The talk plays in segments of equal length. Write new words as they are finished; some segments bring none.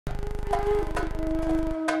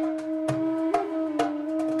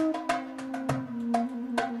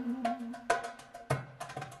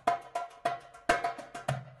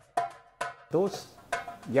Those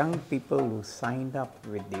young people who signed up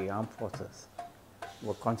with the armed forces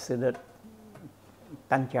were considered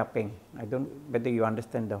Tan Chia Peng. I don't know whether you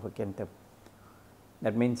understand the Hokkien term.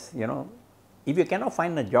 That means, if you cannot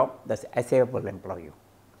find a job, the SAF will employ you,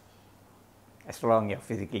 as long as you're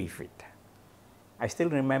physically fit. I still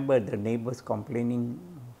remember the neighbors complaining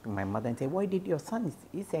to my mother and say, why did your son,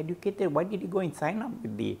 he's educated, why did he go and sign up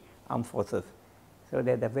with the armed forces? So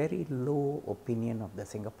they had a very low opinion of the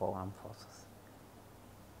Singapore Armed Forces.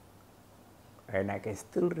 And I can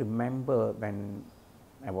still remember when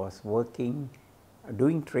I was working,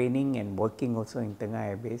 doing training and working also in Tengah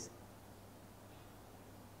Air Base.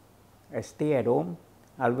 I stay at home,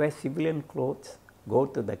 I'll wear civilian clothes, go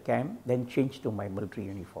to the camp, then change to my military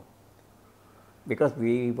uniform. Because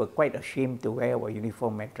we were quite ashamed to wear our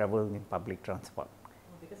uniform and travel in public transport.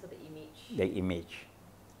 Because of the image. The image.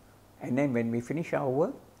 And then when we finish our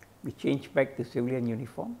work, we changed back to civilian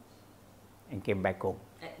uniform and came back home.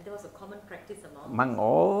 And there was a common practice among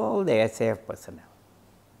all the SAF personnel.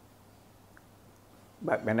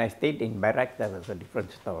 But when I stayed in barracks, that was a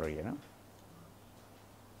different story,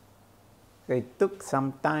 So it took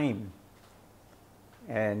some time,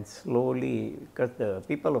 and slowly, because the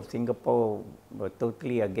people of Singapore were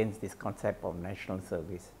totally against this concept of national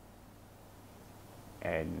service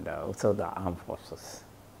and also the armed forces.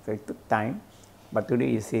 So it took time, but today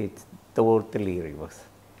you see it's totally reversed.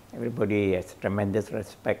 Everybody has tremendous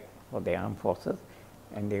respect for the armed forces,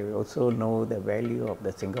 and they also know the value of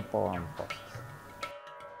the Singapore armed forces.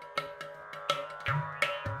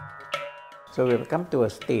 So we have come to a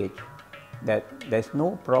stage that there's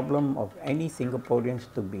no problem of any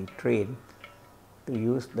Singaporeans to be trained to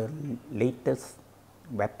use the latest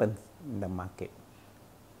weapons in the market.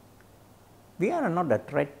 We are not a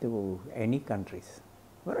threat to any countries.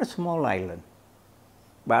 We're a small island.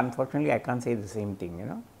 But unfortunately, I can't say the same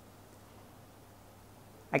thing,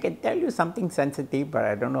 I can tell you something sensitive, but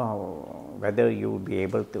I don't know whether you will be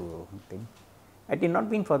able to think. Had it not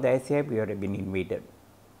been for the SAF, we would have been invaded.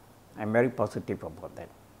 I'm very positive about that.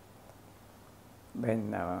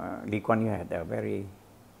 When Lee Kuan Yew had a very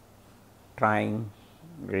trying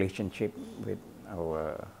relationship with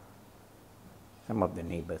some of the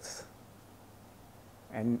neighbors.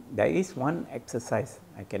 And there is one exercise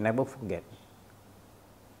I can never forget.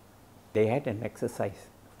 They had an exercise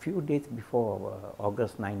a few days before our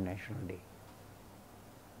August 9 National Day.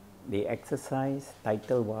 The exercise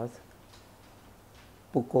title was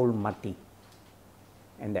Pukul Mati,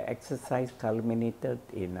 and the exercise culminated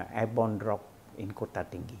in an airborne drop in Kota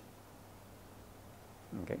Tinggi.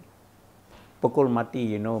 Okay. Pukul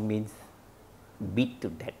Mati, means beat to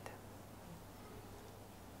death.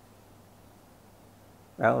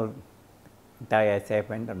 Well, entire SAF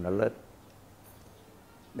went on alert.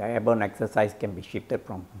 The airborne exercise can be shifted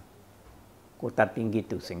from Kota Tinggi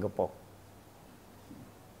to Singapore.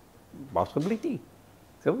 Possibility.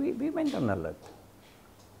 So we went on alert.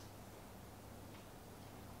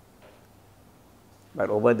 But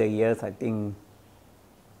over the years, I think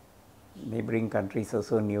neighbouring countries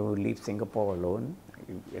also knew, leave Singapore alone.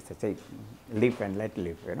 As I say, live and let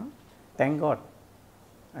live, Thank God.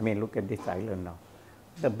 I mean, look at this island now.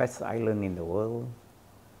 The best island in the world.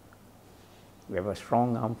 We have a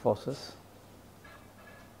strong armed forces.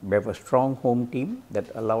 We have a strong home team that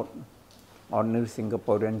allowed ordinary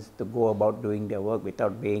Singaporeans to go about doing their work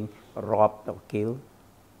without being robbed or killed.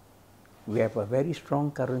 We have a very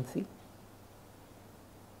strong currency.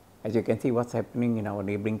 As you can see what's happening in our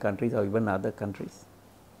neighbouring countries or even other countries.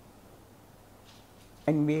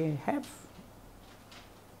 And we have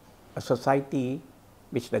a society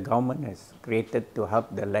which the government has created to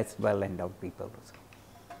help the less well-endowed people also.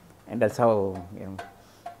 And that's how,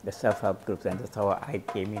 the self-help groups, and that's how I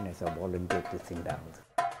came in as a volunteer to SINDA also.